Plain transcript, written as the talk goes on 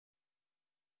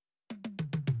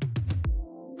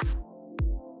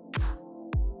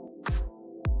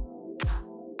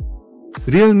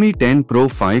Realme 10 Pro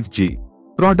 5G.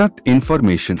 Product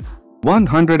information.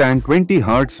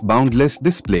 120Hz boundless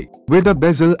display with a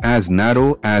bezel as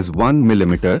narrow as 1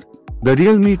 mm. The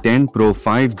Realme 10 Pro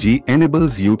 5G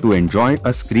enables you to enjoy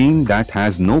a screen that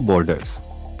has no borders.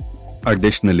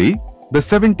 Additionally, the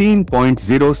 17.06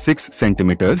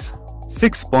 cm,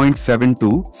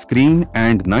 6.72 screen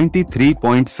and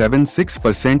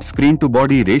 93.76%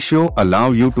 screen-to-body ratio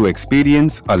allow you to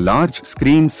experience a large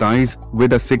screen size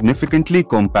with a significantly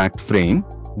compact frame,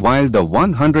 while the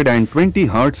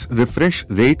 120Hz refresh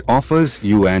rate offers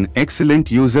you an excellent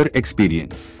user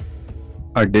experience.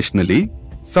 Additionally,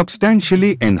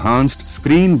 substantially enhanced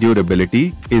screen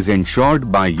durability is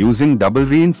ensured by using double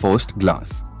reinforced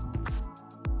glass.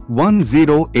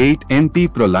 108MP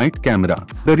ProLight camera.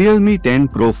 The Realme 10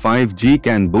 Pro 5G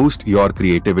can boost your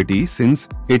creativity since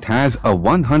it has a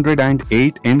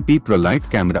 108MP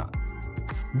ProLight camera.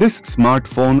 This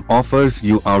smartphone offers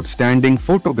you outstanding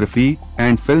photography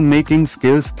and filmmaking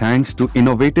skills thanks to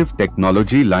innovative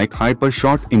technology like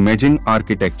Hypershot imaging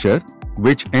architecture,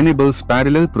 which enables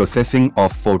parallel processing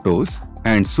of photos,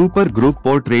 and Super Group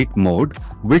Portrait mode,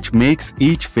 which makes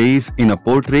each phase in a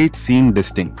portrait scene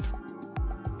distinct.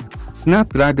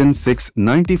 Snapdragon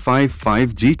 695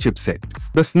 5G chipset.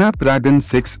 The Snapdragon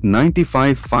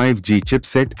 695 5G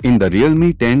chipset in the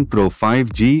Realme 10 Pro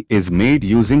 5G is made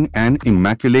using an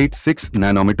immaculate 6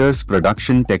 nanometers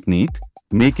production technique,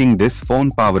 making this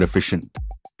phone power efficient.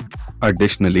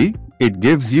 Additionally, it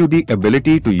gives you the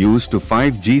ability to use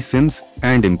 5G SIMs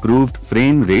and improved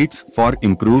frame rates for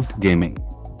improved gaming.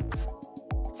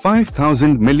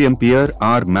 5000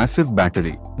 mAh massive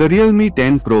battery. The Realme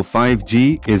 10 Pro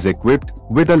 5G is equipped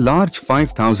with a large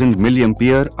 5000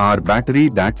 mAh battery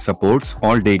that supports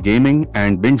all-day gaming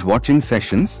and binge-watching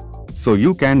sessions, so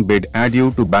you can bid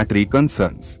adieu to battery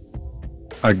concerns.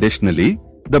 Additionally,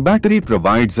 the battery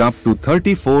provides up to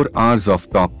 34 hours of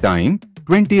talk time,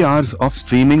 20 hours of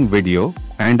streaming video,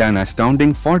 and an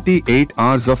astounding 48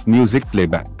 hours of music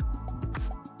playback.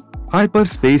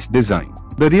 Hyperspace design.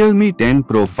 The Realme 10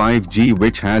 Pro 5G,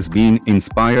 which has been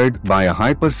inspired by a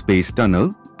hyperspace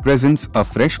tunnel, presents a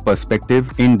fresh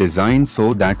perspective in design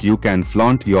so that you can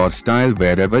flaunt your style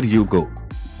wherever you go.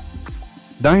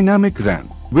 Dynamic RAM.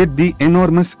 With the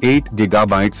enormous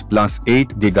 8GB plus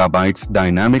 8GB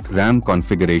dynamic RAM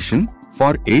configuration,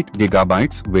 for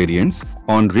 8GB variants,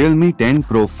 on Realme 10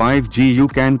 Pro 5G you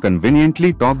can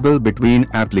conveniently toggle between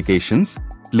applications,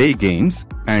 play games,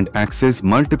 and access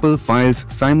multiple files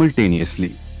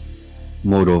simultaneously.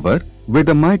 Moreover, with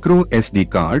a micro SD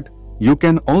card, you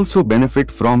can also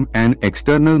benefit from an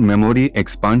external memory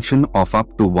expansion of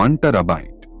up to 1 TB.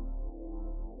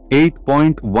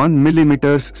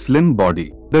 8.1mm slim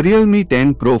body. The Realme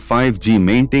 10 Pro 5G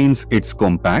maintains its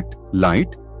compact,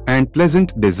 light, and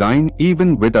pleasant design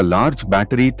even with a large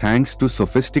battery thanks to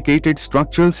sophisticated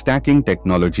structural stacking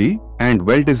technology and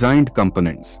well-designed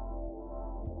components.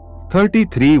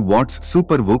 33 watts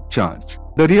SuperVOOC charge.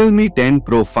 The Realme 10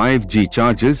 Pro 5G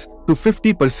charges to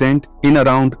 50% in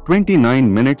around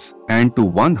 29 minutes and to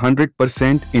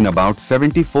 100% in about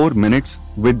 74 minutes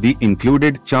with the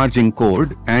included charging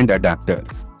cord and adapter.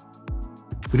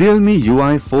 Realme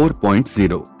UI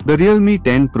 4.0. The Realme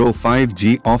 10 Pro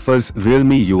 5G offers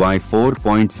Realme UI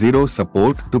 4.0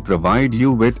 support to provide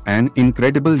you with an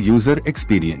incredible user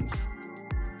experience.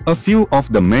 A few of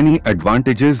the many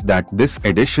advantages that this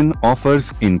edition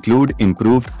offers include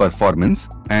improved performance,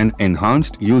 an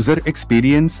enhanced user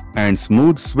experience, and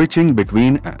smooth switching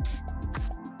between apps.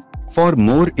 For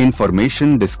more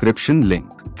information, description link.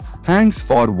 Thanks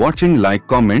for watching. Like,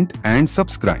 comment and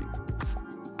subscribe.